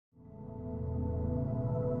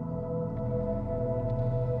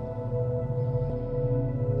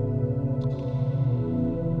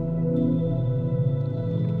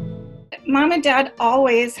Mom and Dad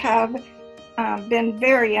always have been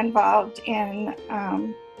very involved in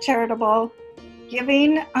charitable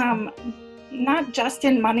giving, not just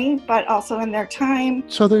in money, but also in their time.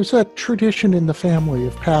 So there's a tradition in the family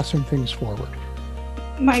of passing things forward.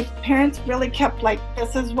 My parents really kept like,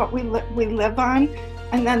 this is what we live on,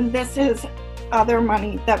 and then this is other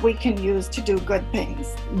money that we can use to do good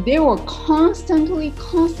things. They were constantly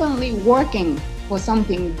working for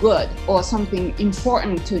something good or something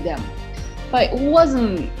important to them. But it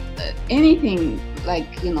wasn't anything like,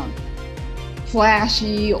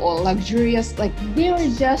 flashy or luxurious. Like they were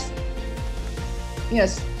just,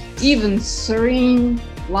 even serene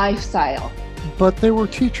lifestyle. But they were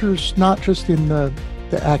teachers not just in the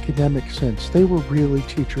academic sense. They were really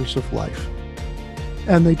teachers of life.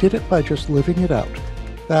 And they did it by just living it out.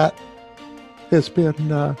 That has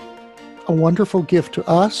been a wonderful gift to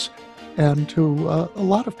us and to a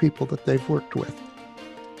lot of people that they've worked with.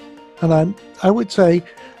 And I would say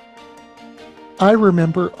I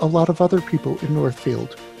remember a lot of other people in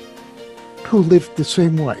Northfield who lived the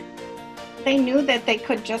same way. They knew that they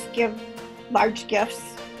could just give large gifts,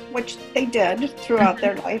 which they did throughout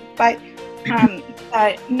their life, but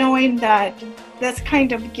knowing that this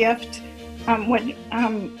kind of gift would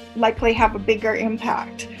likely have a bigger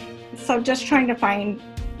impact. So just trying to find,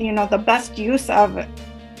 the best use of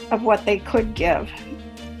what they could give.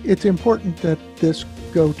 It's important that this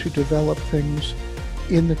go to develop things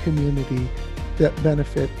in the community that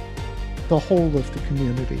benefit the whole of the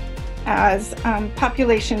community. As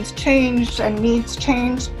populations changed and needs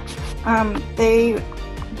changed, Dad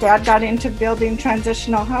got into building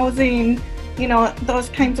transitional housing, those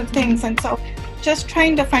kinds of things. And so just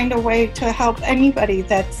trying to find a way to help anybody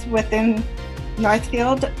that's within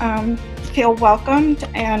Northfield feel welcomed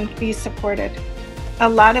and be supported. A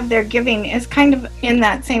lot of their giving is kind of in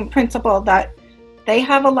that same principle that they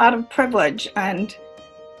have a lot of privilege and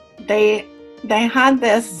they had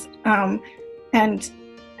this and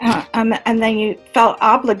they felt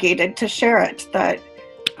obligated to share it, that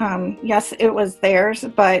yes, it was theirs,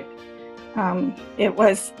 but it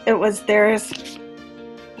was theirs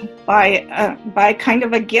by kind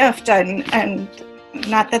of a gift, and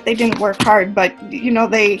not that they didn't work hard, but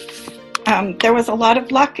there was a lot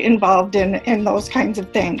of luck involved in those kinds of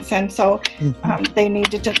things, and so they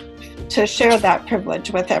needed to share that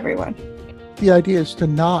privilege with everyone. The idea is to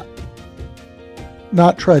not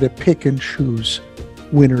try to pick and choose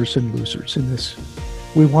winners and losers in this.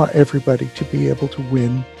 We want everybody to be able to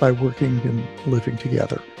win by working and living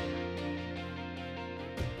together.